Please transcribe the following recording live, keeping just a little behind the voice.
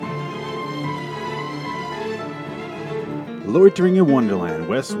Loitering in Wonderland,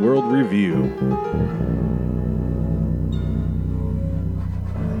 Westworld Review.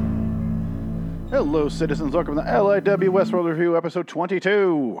 Hello, citizens. Welcome to the LIW Westworld Review, episode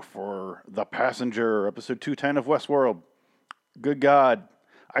 22 for The Passenger, episode 210 of Westworld. Good God.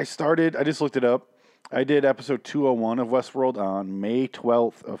 I just looked it up. I did episode 201 of Westworld on May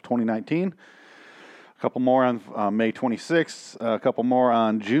 12th of 2019. A couple more on May 26th. A couple more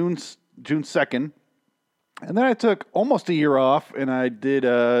on June 2nd. And then I took almost a year off, and I did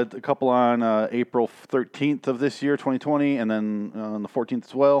a couple on April 13th of this year, 2020, and then on the 14th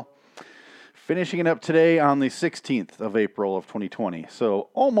as well. Finishing it up today on the 16th of April of 2020. So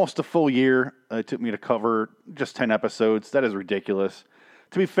almost a full year it took me to cover just 10 episodes. That is ridiculous.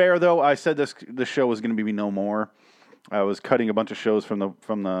 To be fair, though, I said this show was going to be no more. I was cutting a bunch of shows from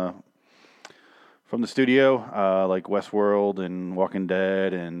the studio, like Westworld and Walking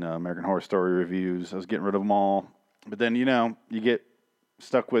Dead and American Horror Story reviews. I was getting rid of them all. But then, you get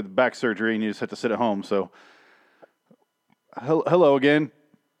stuck with back surgery and you just have to sit at home. So, hello again.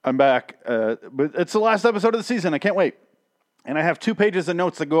 I'm back. But it's the last episode of the season. I can't wait. And I have 2 pages of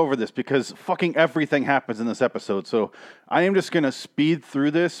notes that go over this because fucking everything happens in this episode. So I am just going to speed through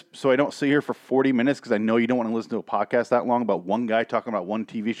this so I don't sit here for 40 minutes because I know you don't want to listen to a podcast that long about one guy talking about one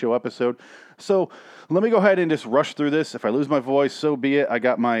TV show episode. So let me go ahead and just rush through this. If I lose my voice, so be it. I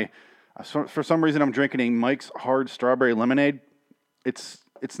got for some reason I'm drinking a Mike's Hard Strawberry Lemonade. It's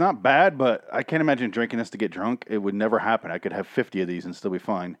not bad, but I can't imagine drinking this to get drunk. It would never happen. I could have 50 of these and still be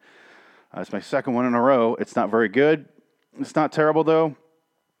fine. It's my second one in a row. It's not very good. It's not terrible, though.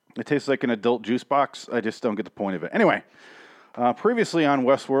 It tastes like an adult juice box. I just don't get the point of it. Anyway, previously on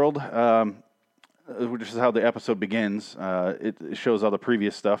Westworld, which is how the episode begins, it shows all the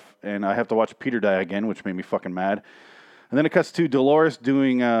previous stuff, and I have to watch Peter die again, which made me fucking mad. And then it cuts to Dolores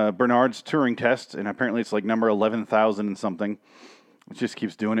doing Bernard's Turing test, and apparently it's like number 11,000 and something. It just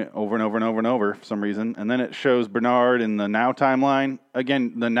keeps doing it over and over and over and over for some reason. And then it shows Bernard in the now timeline.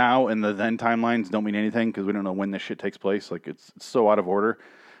 Again, the now and the then timelines don't mean anything because we don't know when this shit takes place. Like, it's so out of order.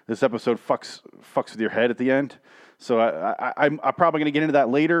 This episode fucks with your head at the end. So I'm probably going to get into that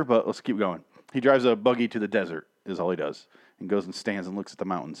later, but let's keep going. He drives a buggy to the desert is all he does. And goes and stands and looks at the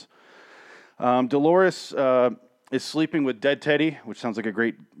mountains. Dolores is sleeping with Dead Teddy, which sounds like a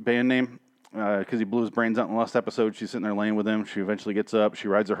great band name. Because he blew his brains out in the last episode. She's sitting there laying with him. She eventually gets up. She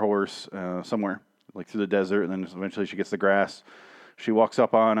rides her horse somewhere, like through the desert, and then eventually she gets the grass. She walks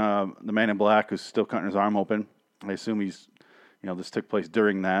up on the man in black who's still cutting his arm open. I assume this took place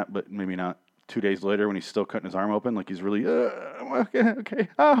during that, but maybe not 2 days later when he's still cutting his arm open. Like he's really, okay.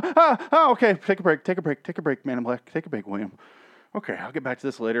 Okay. Take a break, man in black. Take a break, William. Okay, I'll get back to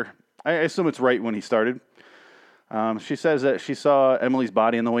this later. I assume it's right when he started. She says that she saw Emily's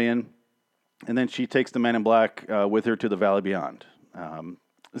body on the way in. And then she takes the man in black with her to the Valley Beyond. There's going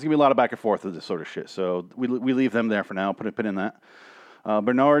to be a lot of back and forth of this sort of shit. So we leave them there for now. Put a pin in that.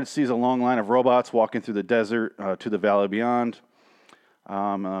 Bernard sees a long line of robots walking through the desert to the Valley Beyond.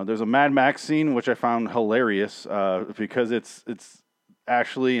 There's a Mad Max scene, which I found hilarious because it's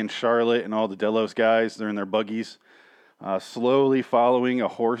Ashley and Charlotte and all the Delos guys. They're in their buggies, slowly following a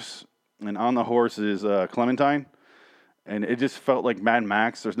horse. And on the horse is Clementine. And it just felt like Mad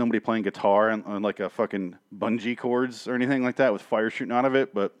Max. There's nobody playing guitar on like a fucking bungee cords or anything like that with fire shooting out of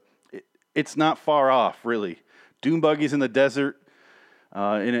it. But it's not far off, really. Dune buggies in the desert,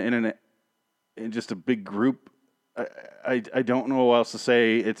 in just a big group. I don't know what else to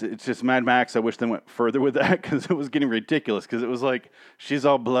say. It's just Mad Max. I wish they went further with that because it was getting ridiculous. Because it was like she's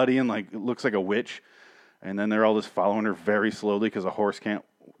all bloody and like looks like a witch, and then they're all just following her very slowly because a horse can't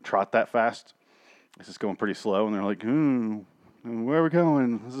trot that fast. It's just going pretty slow, and they're like, where are we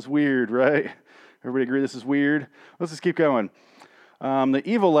going? This is weird, right? Everybody agree this is weird? Let's just keep going. The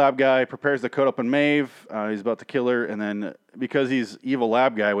evil lab guy prepares to cut open Maeve. He's about to kill her, and then because he's evil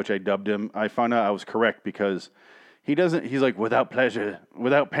lab guy, which I dubbed him, I found out I was correct because he's like, without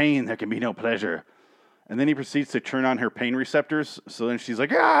pain, there can be no pleasure. And then he proceeds to turn on her pain receptors, so then she's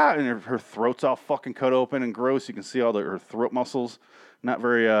like, and her throat's all fucking cut open and gross. You can see all her throat muscles. Not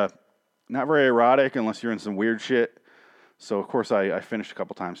very erotic unless you're in some weird shit. So, of course, I finished a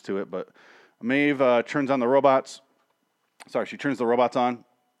couple times to it. But Maeve turns on the robots. Sorry, she turns the robots on.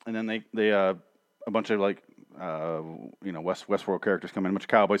 And then they a bunch of, like, Westworld characters come in. A bunch of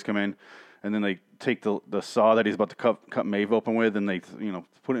cowboys come in. And then they take the saw that he's about to cut Maeve open with. And they,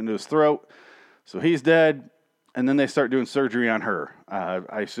 put it into his throat. So he's dead. And then they start doing surgery on her.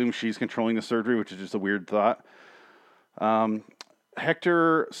 I assume she's controlling the surgery, which is just a weird thought.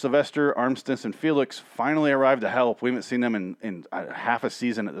 Hector, Sylvester, Armistice, and Felix finally arrive to help. We haven't seen them in half a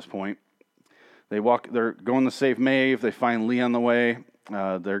season at this point. They're going to save Maeve. They find Lee on the way.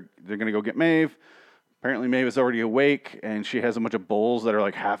 They're going to go get Maeve. Apparently Maeve is already awake, and she has a bunch of bowls that are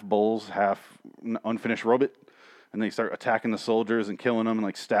like half bowls, half unfinished robot. And they start attacking the soldiers and killing them and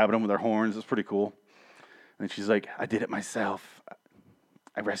like stabbing them with their horns. It's pretty cool. And she's like, I did it myself.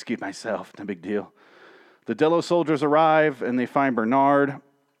 I rescued myself. No big deal. The Delos soldiers arrive, and they find Bernard.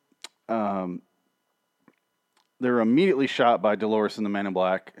 They're immediately shot by Dolores and the Man in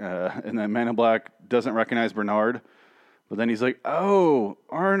Black. And the Man in Black doesn't recognize Bernard. But then he's like, oh,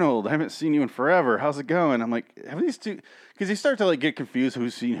 Arnold, I haven't seen you in forever. How's it going? I'm like, have these two... Because you start to like get confused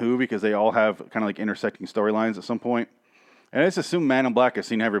who's seen who because they all have kind of like intersecting storylines at some point. And I just assume Man in Black has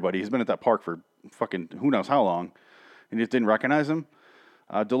seen everybody. He's been at that park for fucking who knows how long. And he just didn't recognize him.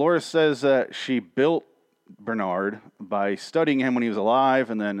 Dolores says that she built Bernard by studying him when he was alive.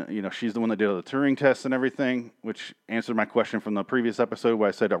 And then, she's the one that did all the Turing tests and everything, which answered my question from the previous episode where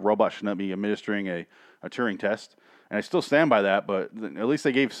I said a robot should not be administering a Turing test. And I still stand by that, but at least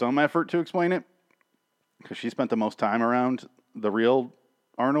they gave some effort to explain it because she spent the most time around the real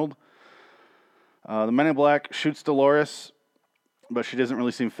Arnold. The Man in Black shoots Dolores, but she doesn't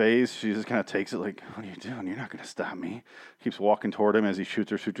really seem fazed. She just kind of takes it like, what are you doing? You're not going to stop me. Keeps walking toward him as he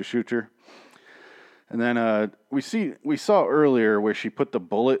shoots her. And then we saw earlier where she put the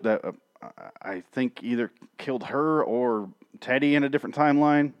bullet that I think either killed her or Teddy in a different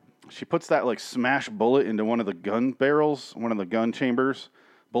timeline. She puts that like smash bullet into one of the gun barrels, one of the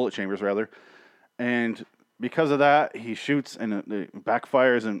bullet chambers rather. And because of that, he shoots and it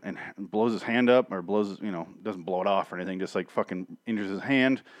backfires and blows his hand up or doesn't blow it off or anything, just like fucking injures his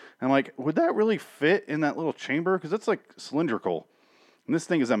hand. And I'm like, would that really fit in that little chamber? Because it's like cylindrical. And this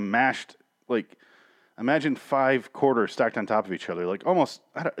thing is a mashed, like, imagine 5 quarters stacked on top of each other. Like almost,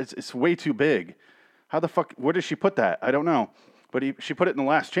 it's way too big. How the fuck, where did she put that? I don't know. But she put it in the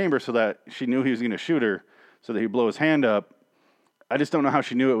last chamber so that she knew he was going to shoot her so that he'd blow his hand up. I just don't know how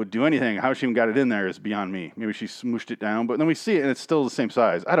she knew it would do anything. How she even got it in there is beyond me. Maybe she smooshed it down, but then we see it and it's still the same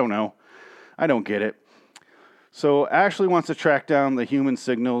size. I don't know. I don't get it. So Ashley wants to track down the human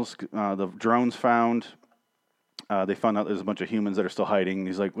signals the drones found. They found out there's a bunch of humans that are still hiding.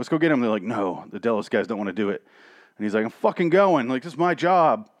 He's like, let's go get them. They're like, no, the Delos guys don't want to do it. And he's like, I'm fucking going. Like, this is my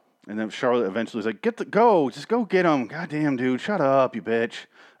job. And then Charlotte eventually is like, just go get him. Goddamn, dude, shut up, you bitch.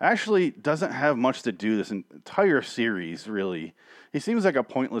 Ashley doesn't have much to do this entire series, really. He seems like a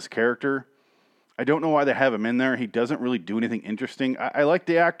pointless character. I don't know why they have him in there. He doesn't really do anything interesting. I like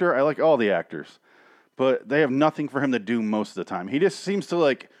the actor. I like all the actors. But they have nothing for him to do most of the time. He just seems to,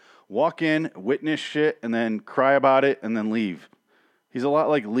 like, walk in, witness shit, and then cry about it, and then leave. He's a lot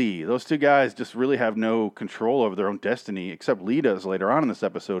like Lee. Those two guys just really have no control over their own destiny, except Lee does later on in this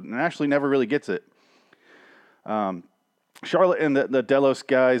episode, and Ashley never really gets it. Charlotte and the Delos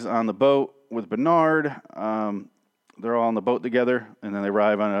guys on the boat with Bernard, they're all on the boat together, and then they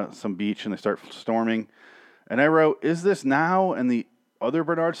arrive on some beach, and they start storming. And I wrote, is this now and the other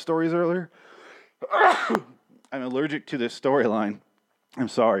Bernard stories earlier? I'm allergic to this storyline. I'm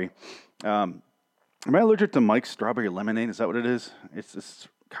sorry. Am I allergic to Mike's strawberry lemonade? Is that what it is? It's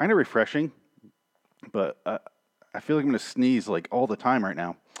kind of refreshing, but I feel like I'm going to sneeze like all the time right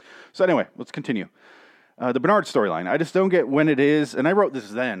now. So anyway, let's continue. The Bernard storyline. I just don't get when it is, and I wrote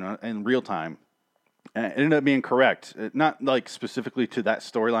this then in real time. And it ended up being correct. Not like specifically to that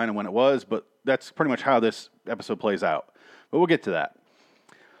storyline and when it was, but that's pretty much how this episode plays out. But we'll get to that.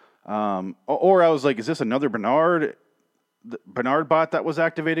 Or I was like, is this another Bernard? The Bernard bot that was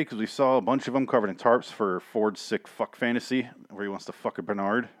activated because we saw a bunch of them covered in tarps for Ford's sick fuck fantasy where he wants to fuck a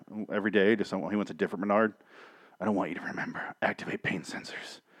Bernard every day. He wants a different Bernard. I don't want you to remember. Activate pain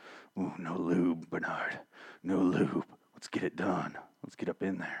sensors. Ooh, no lube, Bernard. No lube. Let's get it done. Let's get up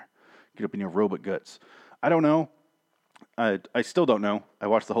in there. Get up in your robot guts. I don't know. I still don't know. I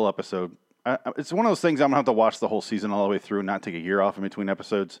watched the whole episode. It's one of those things I'm going to have to watch the whole season all the way through and not take a year off in between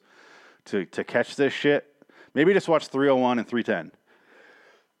episodes to catch this shit. Maybe just watch 301 and 310.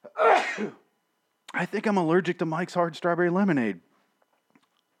 I think I'm allergic to Mike's Hard Strawberry Lemonade.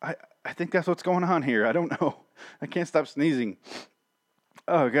 I think that's what's going on here. I don't know. I can't stop sneezing.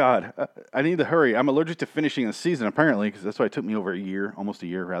 Oh, God. I need to hurry. I'm allergic to finishing the season, apparently, because that's why it took me over a year, almost a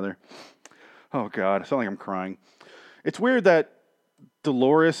year, rather. Oh, God. I sound like I'm crying. It's weird that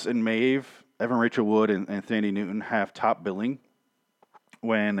Dolores and Maeve, Evan Rachel Wood, and Thandie Newton have top billing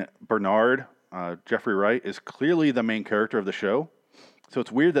when Bernard... Jeffrey Wright is clearly the main character of the show. So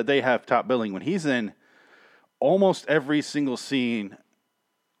it's weird that they have top billing when he's in almost every single scene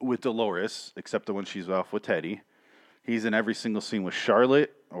with Dolores, except the one she's off with Teddy. He's in every single scene with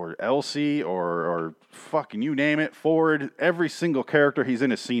Charlotte or Elsie or fucking you name it, Ford. Every single character he's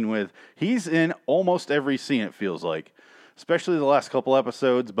in a scene with, he's in almost every scene, it feels like. Especially the last couple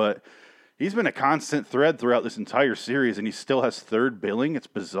episodes, but he's been a constant thread throughout this entire series, and he still has third billing. It's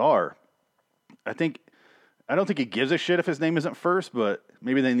bizarre. I don't think he gives a shit if his name isn't first, but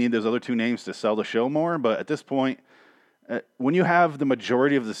maybe they need those other two names to sell the show more. But at this point, when you have the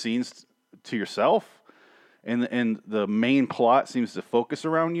majority of the scenes to yourself, and the main plot seems to focus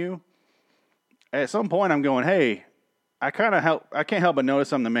around you, at some point I'm going, hey, I can't help but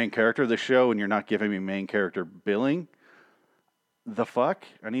notice I'm the main character of the show, and you're not giving me main character billing. The fuck?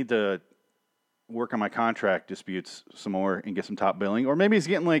 I need to work on my contract disputes some more and get some top billing, or maybe he's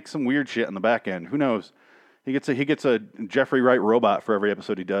getting like some weird shit on the back end. Who knows? He gets a Jeffrey Wright robot for every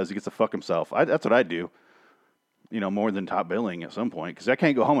episode he does. He gets to fuck himself. That's what I do. More than top billing at some point, because I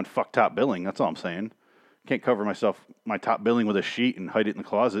can't go home and fuck top billing. That's all I'm saying. Can't cover my top billing with a sheet and hide it in the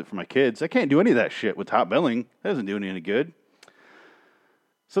closet for my kids. I can't do any of that shit with top billing. That doesn't do any good.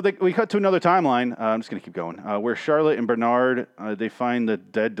 So we cut to another timeline. I'm just going to keep going. Where Charlotte and Bernard, they find the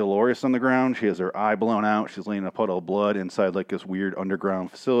dead Dolores on the ground. She has her eye blown out. She's laying in a puddle of blood inside like this weird underground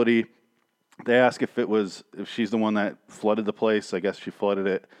facility. They ask if she's the one that flooded the place. I guess she flooded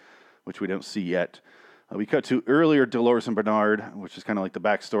it, which we don't see yet. We cut to earlier Dolores and Bernard, which is kind of like the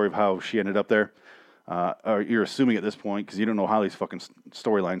backstory of how she ended up there. Or you're assuming at this point, because you don't know how these fucking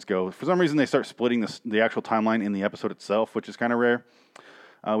storylines go. For some reason, they start splitting the actual timeline in the episode itself, which is kind of rare.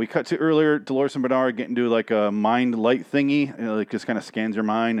 We cut to earlier Dolores and Bernard getting to like a mind light thingy, like just kind of scans your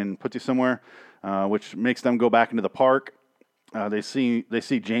mind and puts you somewhere, which makes them go back into the park. They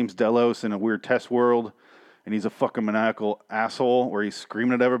see James Delos in a weird test world, and he's a fucking maniacal asshole where he's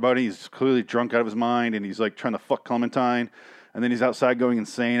screaming at everybody. He's clearly drunk out of his mind, and he's like trying to fuck Clementine. And then he's outside going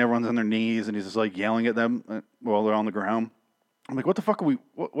insane. Everyone's on their knees, and he's just like yelling at them while they're on the ground. I'm like, what the fuck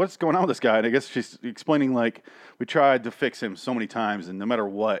what's going on with this guy? And I guess she's explaining like, we tried to fix him so many times, and no matter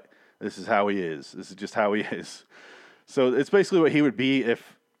what, this is how he is. This is just how he is. So it's basically what he would be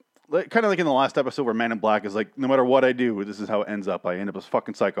if, kind of like in the last episode where Man in Black is like, no matter what I do, this is how it ends up. I end up as a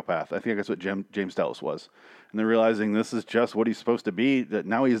fucking psychopath. I think that's what James Delos was. And they're realizing this is just what he's supposed to be, that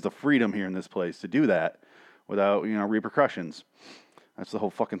now he has the freedom here in this place to do that without, repercussions. That's the whole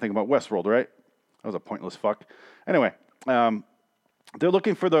fucking thing about Westworld, right? That was a pointless fuck. Anyway, they're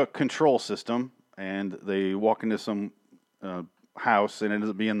looking for the control system, and they walk into some house, and it ends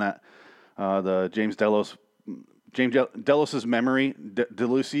up being that the James Delos's memory,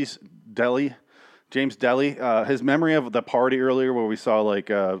 James Deli, his memory of the party earlier where we saw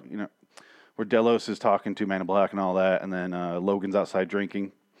where Delos is talking to Man in Black and all that, and then Logan's outside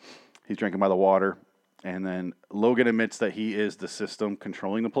drinking. He's drinking by the water. And then Logan admits that he is the system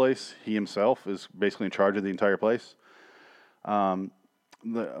controlling the place. He himself is basically in charge of the entire place.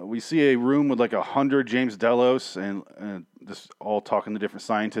 We see a room with like 100 James Delos and just all talking to different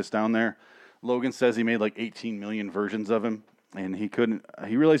scientists down there. Logan says he made like 18 million versions of him, and he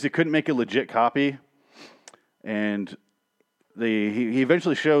realized he couldn't make a legit copy. And he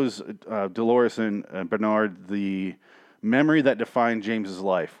eventually shows Dolores and Bernard the memory that defined James's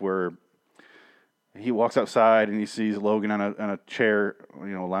life, where he walks outside and he sees Logan on a chair,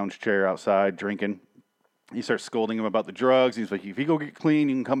 a lounge chair outside drinking. He starts scolding him about the drugs. He's like, if you go get clean,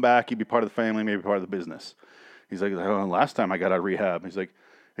 you can come back. You'd be part of the family, maybe part of the business. He's like, oh, last time I got out of rehab. He's like,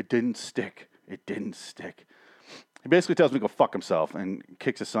 it didn't stick. It didn't stick. He basically tells him to go fuck himself and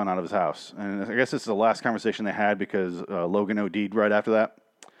kicks his son out of his house. And I guess this is the last conversation they had because Logan OD'd right after that.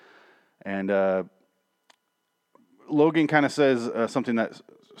 And Logan kind of says something that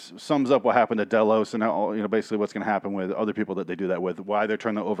sums up what happened to Delos and basically what's going to happen with other people that they do that with, why they're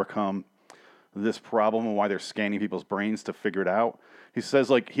trying to overcome this problem and why they're scanning people's brains to figure it out. He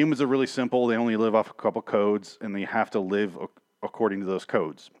says, humans are really simple. They only live off a couple codes, and they have to live according to those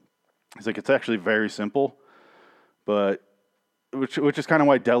codes. He's like, it's actually very simple, but which is kind of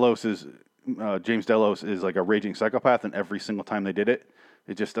why James Delos is like a raging psychopath, and every single time they did it,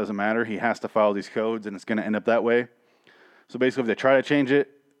 it just doesn't matter. He has to follow these codes, and it's going to end up that way. So basically, if they try to change it,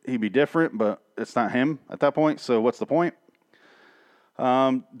 he'd be different, but it's not him at that point, so what's the point?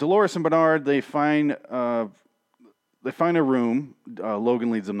 Dolores and Bernard, they find a room. Logan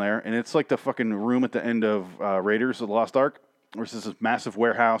leads them there, and it's like the fucking room at the end of Raiders of the Lost Ark, where it's this massive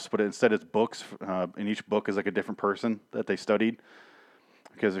warehouse, but instead it's books, and each book is like a different person that they studied.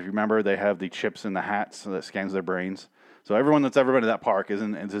 Because if you remember, they have the chips in the hats that scans their brains. So everyone that's ever been to that park is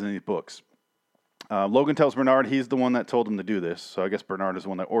in these books. Logan tells Bernard he's the one that told him to do this, so I guess Bernard is the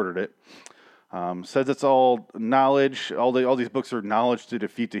one that ordered it. Says it's all knowledge. All these books are knowledge to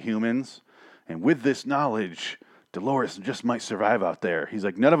defeat the humans, and with this knowledge, Dolores just might survive out there. He's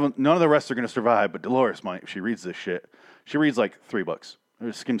like, none of the rest are going to survive, but Dolores might. If she reads this shit. She reads like 3 books.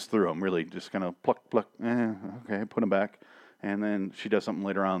 Or skims through them, really. Just kind of pluck. Okay, put them back. And then she does something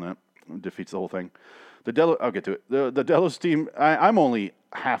later on that defeats the whole thing. I'll get to it. The Delos team, I'm only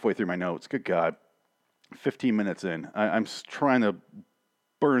halfway through my notes. Good God. 15 minutes in. I'm trying to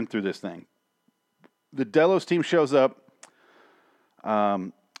burn through this thing. The Delos team shows up.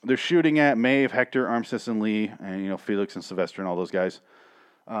 They're shooting at Maeve, Hector, Armistice, and Lee, and Felix and Sylvester and all those guys.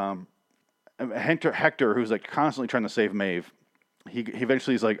 Hector, who's like constantly trying to save Maeve, he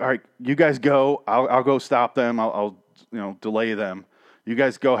eventually is like, all right, you guys go. I'll go stop them. I'll delay them. You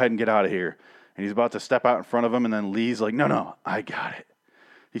guys go ahead and get out of here. And he's about to step out in front of him, and then Lee's like, no, I got it.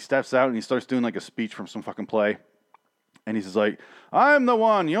 He steps out and he starts doing like a speech from some fucking play. And he's just like, I'm the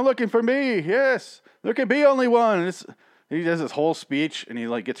one. You're looking for me. Yes, there can be only one. And he does this whole speech, and he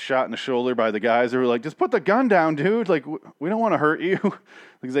like gets shot in the shoulder by the guys who are like, just put the gun down, dude. Like, we don't want to hurt you.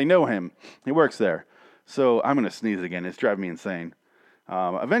 Because they know him. He works there. So I'm going to sneeze again. It's driving me insane.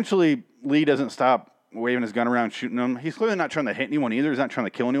 Eventually, Lee doesn't stop waving his gun around, shooting them. He's clearly not trying to hit anyone either. He's not trying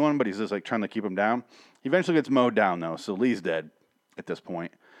to kill anyone, but he's just like trying to keep them down. He eventually gets mowed down, though. So Lee's dead at this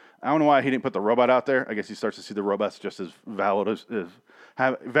point. I don't know why he didn't put the robot out there. I guess he starts to see the robots just as valid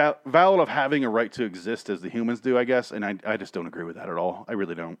of having a right to exist as the humans do, I guess. And I just don't agree with that at all. I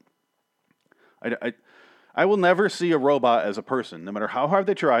really don't. I will never see a robot as a person, no matter how hard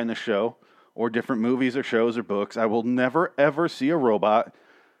they try in the show or different movies or shows or books. I will never, ever see a robot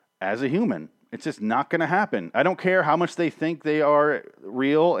as a human. It's just not going to happen. I don't care how much they think they are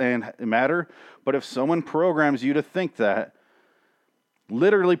real and matter, but if someone programs you to think that,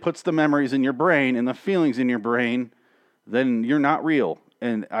 literally puts the memories in your brain and the feelings in your brain, then you're not real.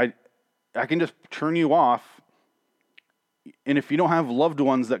 And I can just turn you off. And if you don't have loved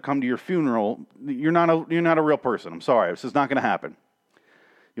ones that come to your funeral, you're not a real person. I'm sorry. This is not going to happen.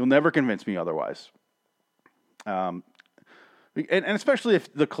 You'll never convince me otherwise. And especially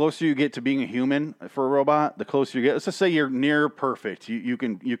if the closer you get to being a human for a robot, the closer you get. Let's just say you're near perfect. You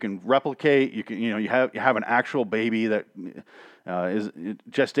can replicate. You have an actual baby that is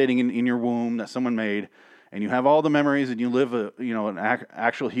gestating in your womb that someone made, and you have all the memories, and you live an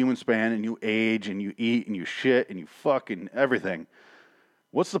actual human span, and you age, and you eat, and you shit, and you fuck, and everything.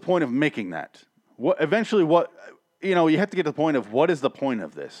 What's the point of making that? You have to get to the point of what is the point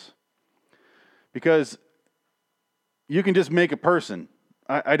of this? Because you can just make a person.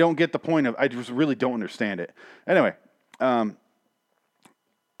 I don't get the point of. I just really don't understand it. Anyway,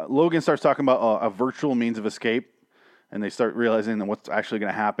 Logan starts talking about a virtual means of escape, and they start realizing that what's actually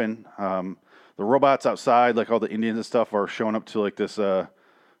going to happen. The robots outside, like all the Indians and stuff, are showing up to like this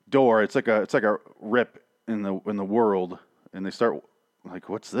door. It's like a rip in the world, and they start like,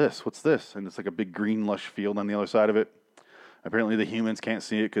 what's this? What's this? And it's like a big green lush field on the other side of it. Apparently, the humans can't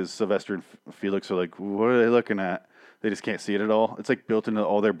see it because Sylvester and Felix are like, what are they looking at? They just can't see it at all. It's like built into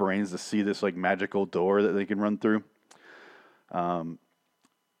all their brains to see this like magical door that they can run through.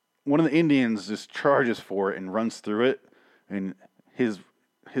 One of the Indians just charges for it and runs through it, and there's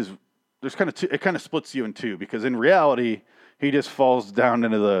kind of it kind of splits you in two, because in reality he just falls down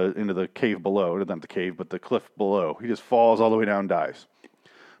into the cave below, not the cave but the cliff below. He just falls all the way down and dies.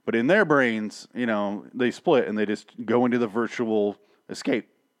 But in their brains, they split and they just go into the virtual escape.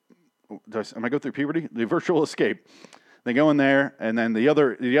 Am I going through puberty? The virtual escape. They go in there, and then the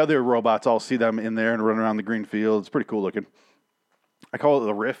other robots all see them in there and run around the green field. It's pretty cool looking. I call it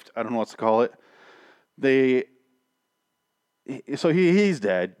the Rift. I don't know what to call it. He's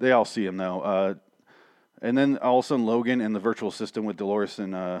dead. They all see him though. And then all of a sudden, Logan and the virtual system with Dolores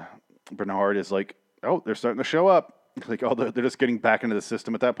and Bernard is like, oh, they're starting to show up. Like, they're just getting back into the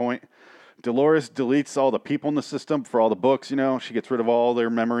system at that point. Dolores deletes all the people in the system for all the books. She gets rid of all their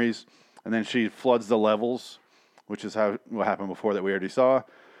memories, and then she floods the levels, which is what happened before that we already saw.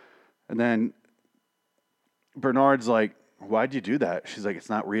 And then Bernard's like, why'd you do that? She's like, it's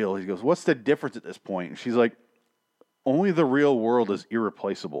not real. He goes, what's the difference at this point? And she's like, only the real world is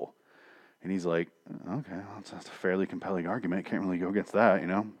irreplaceable. And he's like, okay, well, that's a fairly compelling argument. Can't really go against that,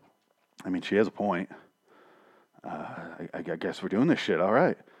 I mean, she has a point. I guess we're doing this shit. All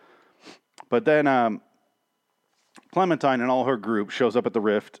right. But then Clementine and all her group shows up at the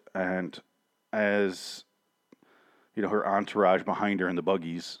Rift, and as her entourage behind her in the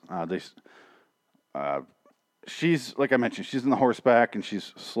buggies, she's, like I mentioned, she's in the horseback, and she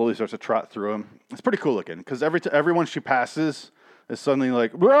slowly starts to trot through them. It's pretty cool looking, because everyone she passes is suddenly like,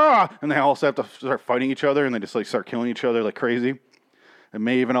 rah! And they all have to start fighting each other, and they just like start killing each other like crazy. And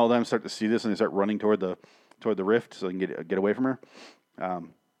Maeve and all them start to see this, and they start running toward the Rift so they can get away from her.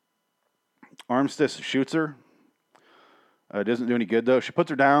 Armistice shoots her, It doesn't do any good, though. She puts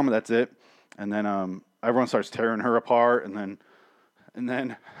her down, but that's it. And then everyone starts tearing her apart, and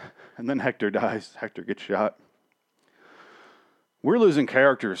then Hector dies. Hector gets shot. We're losing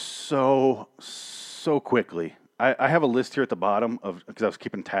characters so quickly. I have a list here at the bottom because I was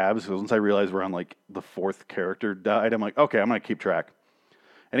keeping tabs. So once I realized we're on like the 4th character died, I'm like, okay, I'm gonna keep track.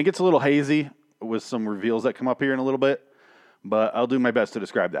 And it gets a little hazy with some reveals that come up here in a little bit, but I'll do my best to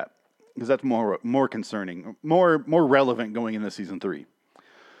describe that because that's more concerning, more relevant going into season 3,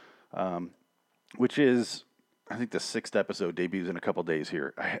 which is, I think the 6th episode debuts in a couple days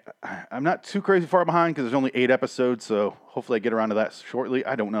here. I'm not too crazy far behind because there's only 8 episodes, so hopefully I get around to that shortly.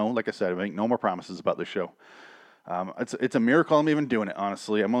 I don't know. Like I said, I make no more promises about this show. It's a miracle I'm even doing it,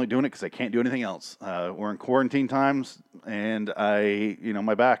 honestly. I'm only doing it because I can't do anything else. We're in quarantine times, and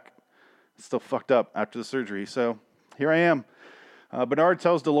my back is still fucked up after the surgery, so here I am. Bernard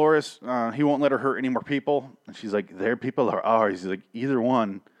tells Dolores he won't let her hurt any more people, and she's like, their people are ours. He's like, either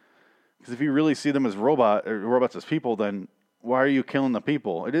one. Because if you really see them as robots as people, then why are you killing the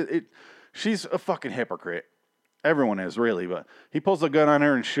people? She's a fucking hypocrite. Everyone is, really. But he pulls a gun on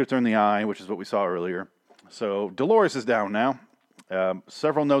her and shoots her in the eye, which is what we saw earlier. So Dolores is down now.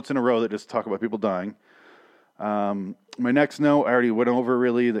 Several notes in a row that just talk about people dying. My next note, I already went over,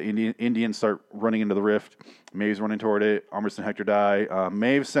 really. The Indians start running into the rift. Maeve's running toward it. Armistice and Hector die.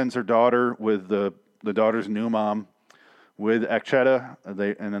 Maeve sends her daughter with the daughter's new mom with Akcheta,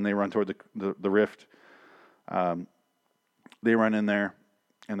 and then they run toward the rift. They run in there,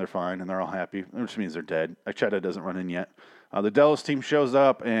 and they're fine, and they're all happy, which means they're dead. Akcheta doesn't run in yet. The Delos team shows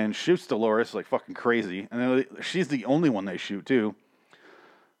up and shoots Dolores like fucking crazy, and she's the only one they shoot, too.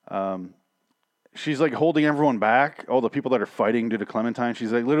 She's like holding everyone back, all the people that are fighting due to Clementine.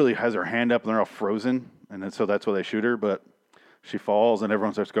 She's like literally has her hand up, and they're all frozen, and then, so that's why they shoot her, but she falls, and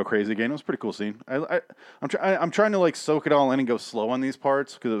everyone starts to go crazy again. It was a pretty cool scene. I'm trying to like soak it all in and go slow on these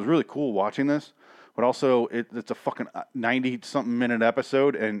parts because it was really cool watching this. But also, it's a fucking 90-something minute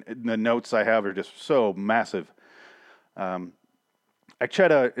episode, and the notes I have are just so massive.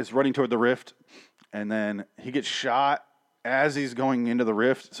 Akcheta is running toward the rift, and then he gets shot as he's going into the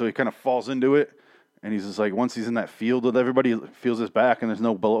rift, so he kind of falls into it. And he's just like, once he's in that field with everybody, he feels his back, and there's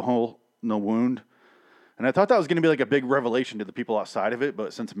no bullet hole, no wound. And I thought that was going to be like a big revelation to the people outside of it,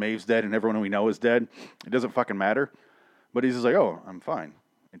 but since Maeve's dead and everyone we know is dead, it doesn't fucking matter. But he's just like, oh, I'm fine.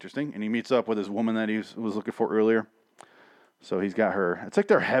 Interesting. And he meets up with his woman that he was looking for earlier. So he's got her. It's like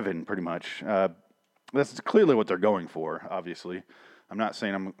their heaven, pretty much. That's clearly what they're going for, obviously. I'm not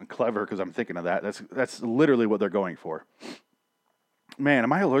saying I'm clever because I'm thinking of that. That's literally what they're going for. Man,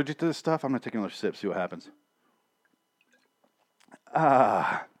 am I allergic to this stuff? I'm going to take another sip, see what happens.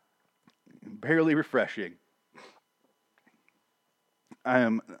 Barely refreshing.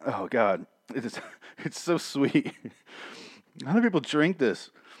 Oh God, it's so sweet. How do people drink this?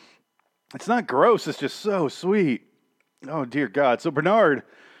 It's not gross, it's just so sweet. Oh dear God. So Bernard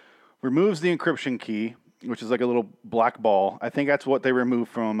removes the encryption key, which is like a little black ball. I think that's what they removed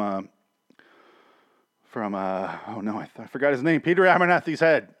from oh no, I forgot his name. Peter Abernathy's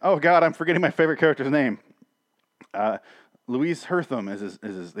head. Oh God, I'm forgetting my favorite character's name. Louise Hertham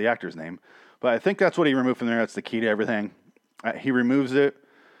is the actor's name. But I think that's what he removed from there. That's the key to everything. He removes it.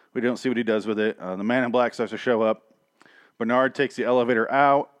 We don't see what he does with it. The Man in Black starts to show up. Bernard takes the elevator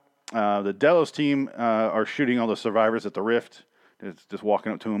out. The Delos team are shooting all the survivors at the rift. It's just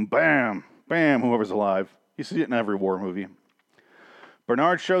walking up to him. Bam! Bam! Whoever's alive. You see it in every war movie.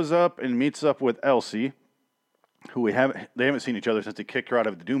 Bernard shows up and meets up with Elsie, who they haven't seen each other since he kicked her out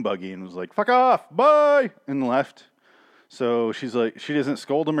of the Doom buggy and was like, fuck off! Bye! And left. So she's like, she doesn't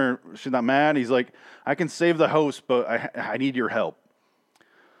scold him or she's not mad. He's like, I can save the host, but I need your help.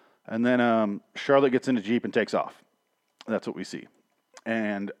 And then Charlotte gets in the Jeep and takes off. That's what we see.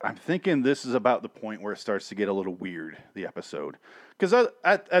 And I'm thinking this is about the point where it starts to get a little weird, the episode. Because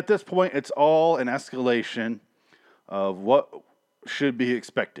at this point, it's all an escalation of what should be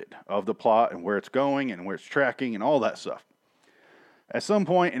expected of the plot and where it's going and where it's tracking and all that stuff. At some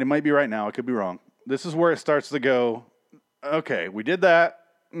point, and it might be right now, I could be wrong, this is where it starts to go, okay, we did that,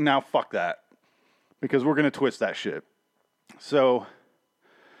 now fuck that. Because we're going to twist that shit. So,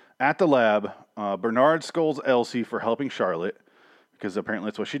 at the lab, Bernard scolds Elsie for helping Charlotte, because apparently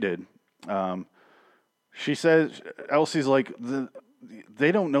that's what she did. She says, Elsie's like,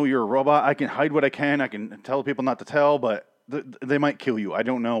 they don't know you're a robot. I can hide what I can tell people not to tell, but they might kill you. I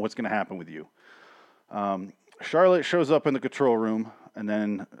don't know what's going to happen with you. Charlotte shows up in the control room, and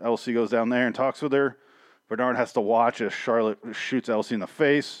then Elsie goes down there and talks with her. Bernard has to watch as Charlotte shoots Elsie in the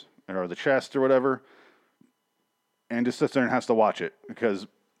face, or the chest, or whatever, and just sits there and has to watch it,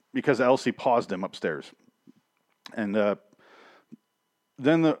 because Elsie paused him upstairs. And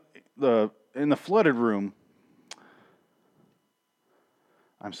then the in the flooded room.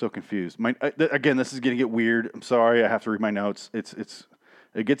 I'm so confused. Again, this is going to get weird. I'm sorry. I have to read my notes.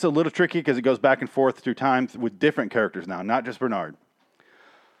 It gets a little tricky because it goes back and forth through time with different characters now, not just Bernard.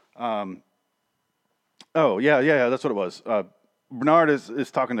 Oh, yeah, that's what it was. Bernard is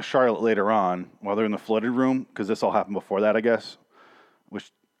talking to Charlotte later on while they're in the flooded room, because this all happened before that, I guess.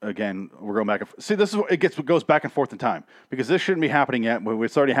 Which, again, we're going back and forth. See, this is what it goes back and forth in time, because this shouldn't be happening yet.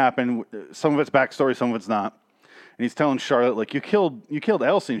 It's already happened. Some of it's backstory, some of it's not. And he's telling Charlotte, like, you killed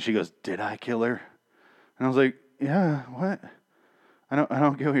Elsie, and she goes, "Did I kill her?" And I was like, "Yeah, what? I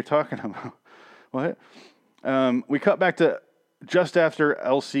don't get what you're talking about." What? We cut back to just after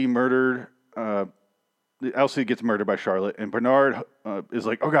Elsie murdered. Elsie gets murdered by Charlotte, and Bernard is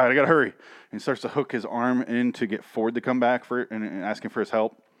like, "Oh God, I gotta hurry!" And he starts to hook his arm in to get Ford to come back and asking for his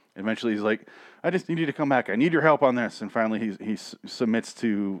help. Eventually, he's like, "I just need you to come back. I need your help on this." And finally, he submits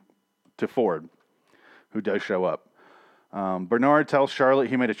to Ford, who does show up. Bernard tells Charlotte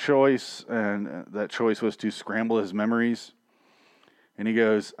he made a choice, and that choice was to scramble his memories. And he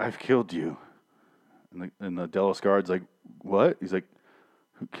goes, "I've killed you." And the Delos guard's like, "What?" He's like,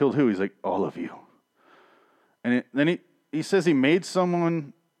 "Who killed who?" He's like, "All of you." And then he says he made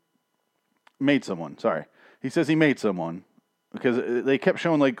someone. Sorry. He says he made someone, because they kept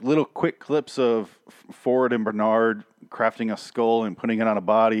showing like little quick clips of Ford and Bernard crafting a skull and putting it on a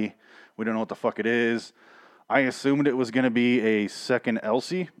body. We don't know what the fuck it is. I assumed it was going to be a second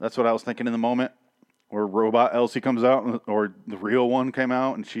Elsie. That's what I was thinking in the moment. Or robot Elsie comes out, or the real one came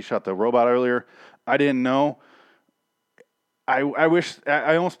out and she shot the robot earlier. I didn't know. I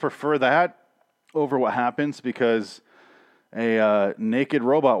almost prefer that over what happens, because a naked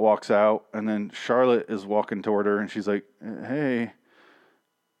robot walks out, and then Charlotte is walking toward her, and she's like, "Hey."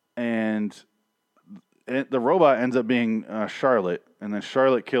 And the robot ends up being Charlotte, and then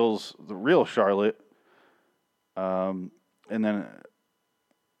Charlotte kills the real Charlotte. And then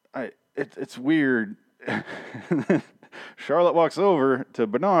it's weird. Charlotte walks over to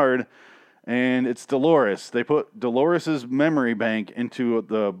Bernard, and it's Dolores. They put Dolores's memory bank into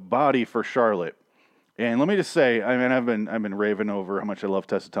the body for Charlotte. And let me just say, I mean, I've been raving over how much I love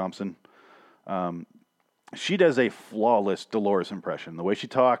Tessa Thompson. She does a flawless Dolores impression. The way she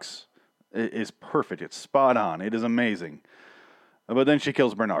talks is perfect. It's spot on. It is amazing. But then she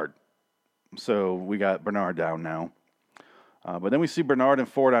kills Bernard. So we got Bernard down now. But then we see Bernard and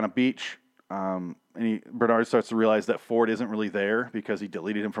Ford on a beach. Bernard starts to realize that Ford isn't really there because he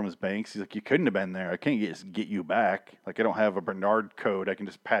deleted him from his banks. He's like, "You couldn't have been there. I can't just get you back. Like, I don't have a Bernard code I can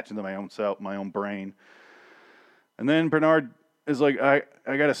just patch into my own brain." And then Bernard is like, I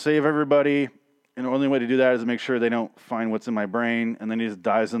got to save everybody. And the only way to do that is to make sure they don't find what's in my brain. And then he just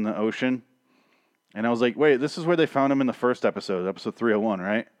dies in the ocean. And I was like, wait, this is where they found him in the first episode 301,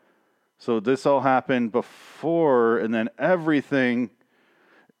 right? So this all happened before, and then everything.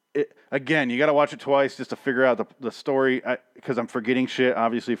 Again, you got to watch it twice just to figure out the story, because I'm forgetting shit,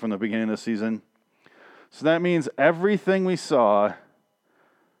 obviously, from the beginning of the season. So that means everything we saw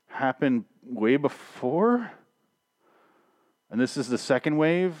happened way before? And this is the second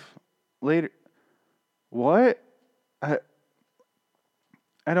wave later? What? I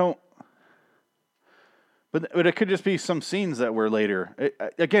don't... But it could just be some scenes that were later.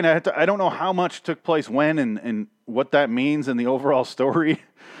 Again, I don't know how much took place when and what that means in the overall story.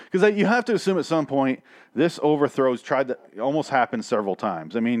 Because you have to assume at some point this overthrows almost happened several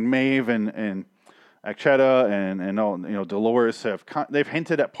times. I mean, Maeve and Akcheta and all, Dolores they've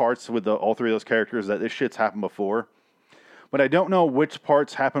hinted at parts with all three of those characters that this shit's happened before. But I don't know which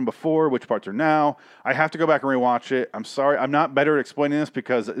parts happened before, which parts are now. I have to go back and rewatch it. I'm sorry, I'm not better at explaining this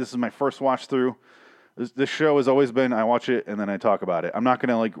because this is my first watch through. This show has always been, I watch it and then I talk about it. I'm not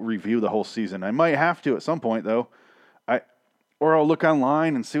going to review the whole season. I might have to at some point though. Or I'll look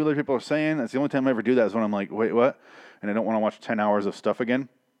online and see what other people are saying. That's the only time I ever do that is when I'm like, wait, what? And I don't want to watch 10 hours of stuff again.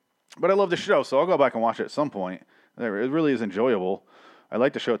 But I love the show, so I'll go back and watch it at some point. It really is enjoyable. I'd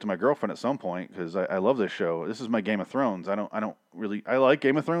like to show it to my girlfriend at some point because I love this show. This is my Game of Thrones. I like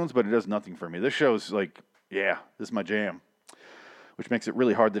Game of Thrones, but it does nothing for me. This show's this is my jam. Which makes it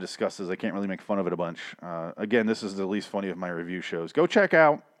really hard to discuss as I can't really make fun of it a bunch. Again, this is the least funny of my review shows. Go check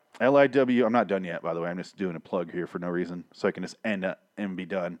out LIW. I'm not done yet, by the way. I'm just doing a plug here for no reason, so I can just end and be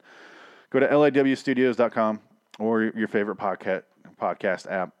done. Go to liwstudios.com or your favorite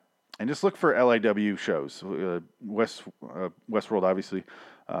podcast app, and just look for LIW shows. Westworld, obviously.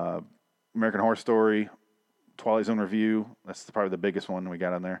 American Horror Story, Twilight Zone Review. That's probably the biggest one we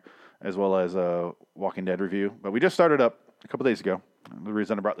got on there, as well as Walking Dead Review. But we just started up a couple days ago. The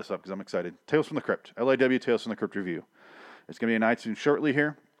reason I brought this up because I'm excited. Tales from the Crypt. LIW Tales from the Crypt Review. It's going to be on iTunes shortly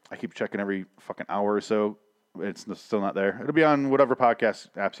here. I keep checking every fucking hour or so. It's still not there. It'll be on whatever podcast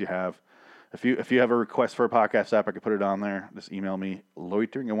apps you have. If you have a request for a podcast app, I can put it on there. Just email me,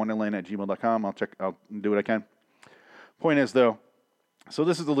 loiteringinwonderland@gmail.com. I'll do what I can. Point is, though, so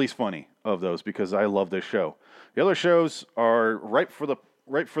this is the least funny of those because I love this show. The other shows are right for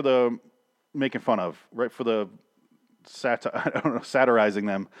the making fun of, right for the satirizing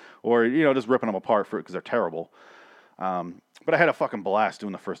them, or just ripping them apart for it because they're terrible. But I had a fucking blast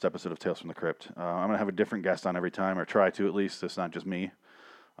doing the first episode of Tales from the Crypt. I'm gonna have a different guest on every time, or try to at least. It's not just me.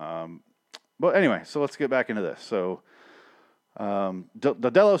 But anyway, so let's get back into this. So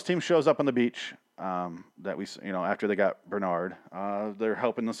the Delos team shows up on the beach. That we, after they got Bernard, they're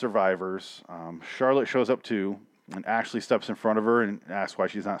helping the survivors. Charlotte shows up too, and Ashley steps in front of her and asks why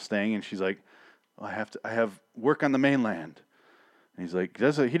she's not staying, and she's like, I have work on the mainland. And he's like,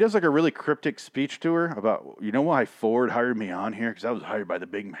 he does like a really cryptic speech to her about, why Ford hired me on here? Because I was hired by the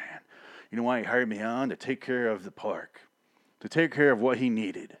big man. You know why he hired me on? To take care of the park, to take care of what he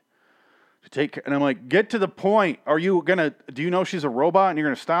needed. And I'm like, get to the point. Do you know she's a robot and you're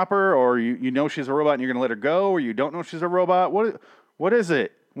going to stop her? Or you know she's a robot and you're going to let her go? Or you don't know she's a robot? What is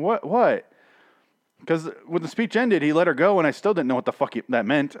it? What? Because when the speech ended, he let her go and I still didn't know what the fuck that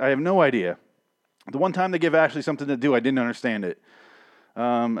meant. I have no idea. The one time they give Ashley something to do, I didn't understand it.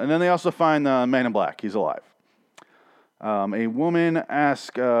 And then they also find the Man in Black. He's alive. A woman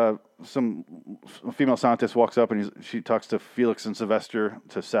asks, a female scientist walks up and she talks to Felix and Sylvester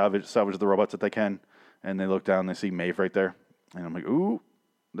to salvage the robots that they can. And they look down and they see Maeve right there. And I'm like, ooh,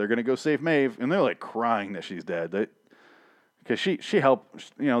 they're going to go save Maeve. And they're like crying that she's dead. Because she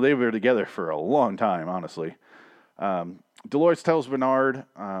helped, they were together for a long time, honestly. Dolores tells Bernard,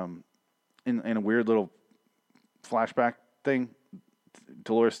 in a weird little flashback thing,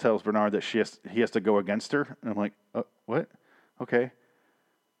 Dolores tells Bernard that he has to go against her. And I'm like, what? Okay.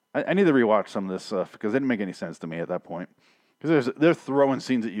 I need to rewatch some of this stuff because it didn't make any sense to me at that point. Because they're throwing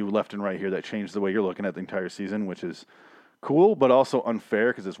scenes at you left and right here that change the way you're looking at the entire season, which is cool, but also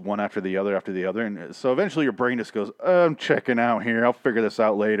unfair because it's one after the other. And so eventually your brain just goes, I'm checking out here. I'll figure this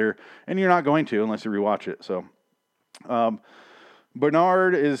out later. And you're not going to unless you rewatch it. So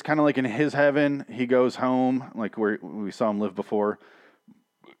Bernard is kind of like in his heaven. He goes home, like where we saw him live before.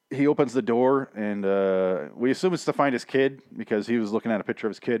 He opens the door, and we assume it's to find his kid because he was looking at a picture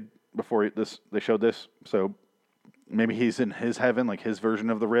of his kid before they showed this. So maybe he's in his heaven, like his version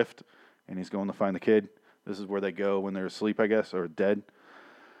of the rift, and he's going to find the kid. This is where they go when they're asleep, I guess, or dead.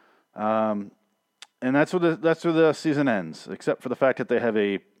 And that's where the season ends, except for the fact that they have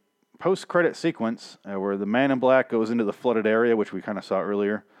a post-credit sequence where the Man in Black goes into the flooded area, which we kind of saw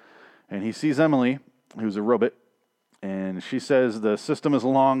earlier, and he sees Emily, who's a robot. And she says the system is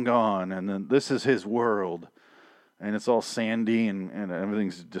long gone, and then this is his world. And it's all sandy, and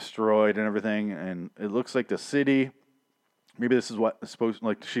everything's destroyed and everything. And it looks like the city. Maybe this is what it's supposed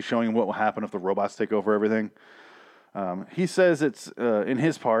like. She's showing what will happen if the robots take over everything. He says it's in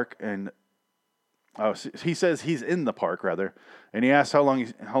his park, and he says he's in the park rather. And he asks how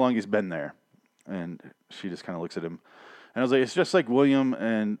long he's been there, and she just kind of looks at him. And I was like, it's just like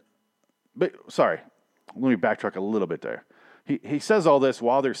William but sorry. Let me backtrack a little bit there. He says all this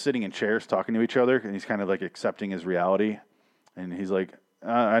while they're sitting in chairs talking to each other, and he's kind of like accepting his reality. And he's like,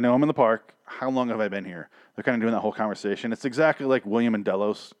 I know I'm in the park. How long have I been here? They're kind of doing that whole conversation. It's exactly like William and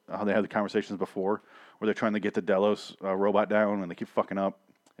Delos, how they had the conversations before, where they're trying to get the Delos robot down, and they keep fucking up,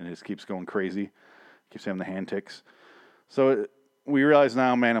 and it just keeps going crazy. Keeps having the hand ticks. So we realize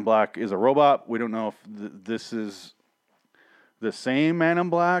now Man in Black is a robot. We don't know if this is the same Man in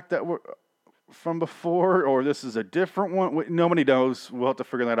Black that we're from before, or this is a different one. Nobody knows. We'll have to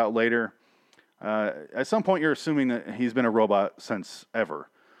figure that out later. At some point, you're assuming that he's been a robot since ever.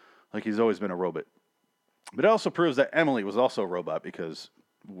 Like he's always been a robot. But it also proves that Emily was also a robot because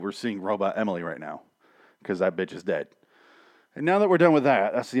we're seeing robot Emily right now because that bitch is dead. And now that we're done with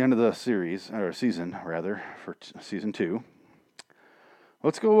that, that's the end of the series, or season, rather, for season 2.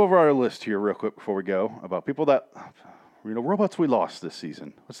 Let's go over our list here real quick before we go about people that... robots we lost this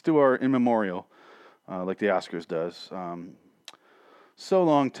season. Let's do our in memorial, like the Oscars does. So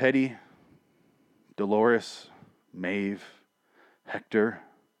long, Teddy, Dolores, Maeve, Hector,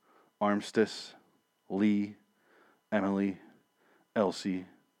 Armistice, Lee, Emily, Elsie,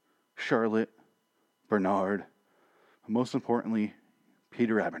 Charlotte, Bernard, and most importantly,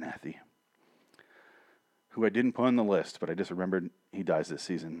 Peter Abernathy, who I didn't put on the list, but I just remembered he dies this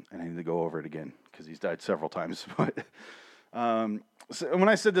season, and I need to go over it again, because he's died several times. But so when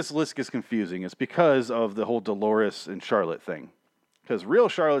I said this list gets confusing, it's because of the whole Dolores and Charlotte thing. Because real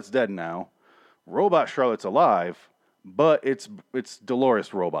Charlotte's dead now, robot Charlotte's alive, but it's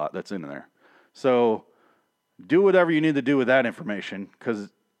Dolores Robot that's in there. So do whatever you need to do with that information, because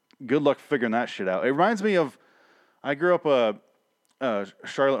good luck figuring that shit out. It reminds me of, I grew up a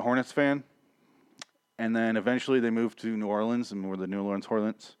Charlotte Hornets fan, and then eventually they moved to New Orleans and were the New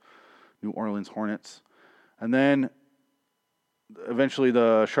Orleans Hornets. And then eventually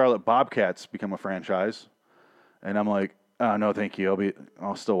the Charlotte Bobcats become a franchise. And I'm like, oh, no, thank you.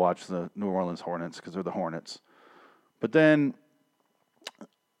 I'll still watch the New Orleans Hornets because they're the Hornets. But then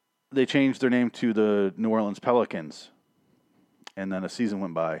they changed their name to the New Orleans Pelicans. And then a season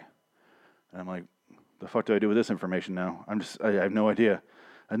went by. And I'm like, the fuck do I do with this information now? I have no idea.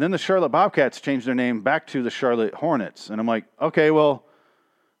 And then the Charlotte Bobcats changed their name back to the Charlotte Hornets. And I'm like, okay, well,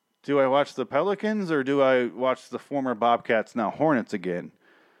 do I watch the Pelicans or do I watch the former Bobcats, now Hornets again?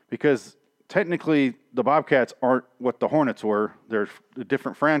 Because technically the Bobcats aren't what the Hornets were. They're a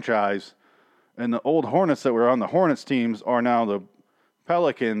different franchise. And the old Hornets that were on the Hornets teams are now the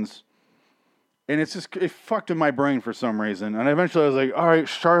Pelicans. And it fucked in my brain for some reason. And eventually I was like, all right,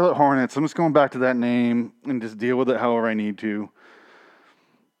 Charlotte Hornets. I'm just going back to that name and just deal with it however I need to.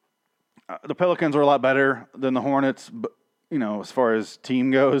 The Pelicans are a lot better than the Hornets, but, as far as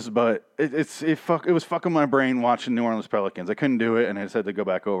team goes. But it was fucking my brain watching New Orleans Pelicans. I couldn't do it, and I just had to go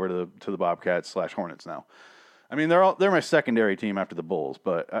back over to the Bobcats / Hornets now. I mean, they're my secondary team after the Bulls,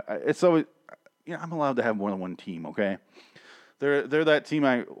 but it's always, I'm allowed to have more than one team, okay? They're that team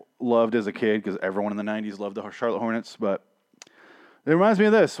I loved as a kid because everyone in the 90s loved the Charlotte Hornets. But it reminds me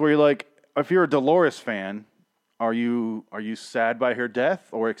of this, where you're like, if you're a Dolores fan, are you sad by her death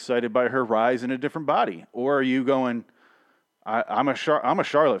or excited by her rise in a different body? Or are you going, I'm a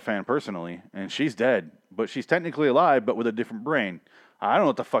Charlotte fan personally, and she's dead, but she's technically alive, but with a different brain. I don't know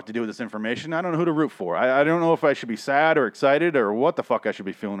what the fuck to do with this information. I don't know who to root for. I don't know if I should be sad or excited or what the fuck I should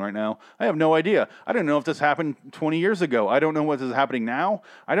be feeling right now. I have no idea. I don't know if this happened 20 years ago. I don't know what is happening now.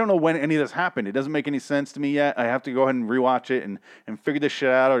 I don't know when any of this happened. It doesn't make any sense to me yet. I have to go ahead and rewatch it and figure this shit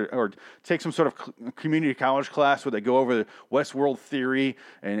out or take some sort of community college class where they go over the Westworld theory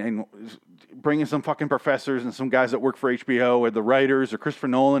and bring in some fucking professors and some guys that work for HBO or the writers or Christopher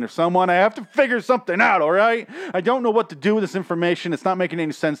Nolan or someone. I have to figure something out, all right? I don't know what to do with this information. It's not making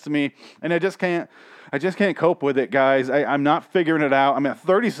any sense to me, and I just can't cope with it, guys. I'm not figuring it out. I'm at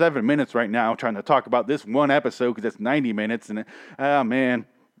 37 minutes right now trying to talk about this one episode because it's 90 minutes, and man.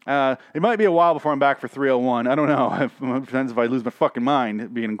 It might be a while before I'm back for 301. I don't know. It depends if I lose my fucking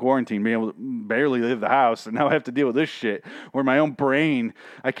mind being in quarantine, being able to barely leave the house, and now I have to deal with this shit. Where my own brain,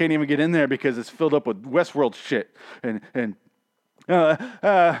 I can't even get in there because it's filled up with Westworld shit. And it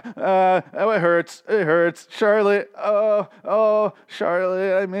hurts. Charlotte,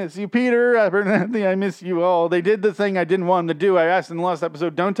 Charlotte, I miss you. Peter, I miss you all. They did the thing I didn't want them to do. I asked in the last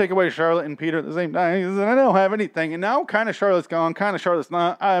episode, don't take away Charlotte and Peter at the same time. He said, I don't have anything. And now kind of Charlotte's gone, kind of Charlotte's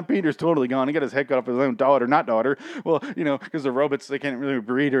not. Peter's totally gone. He got his head cut off his own daughter. Well, because they're robots, they can't really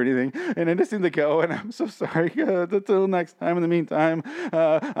breed or anything. And I just need to go, and I'm so sorry. Until next time, in the meantime,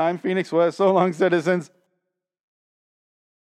 I'm Phoenix West. So long, citizens.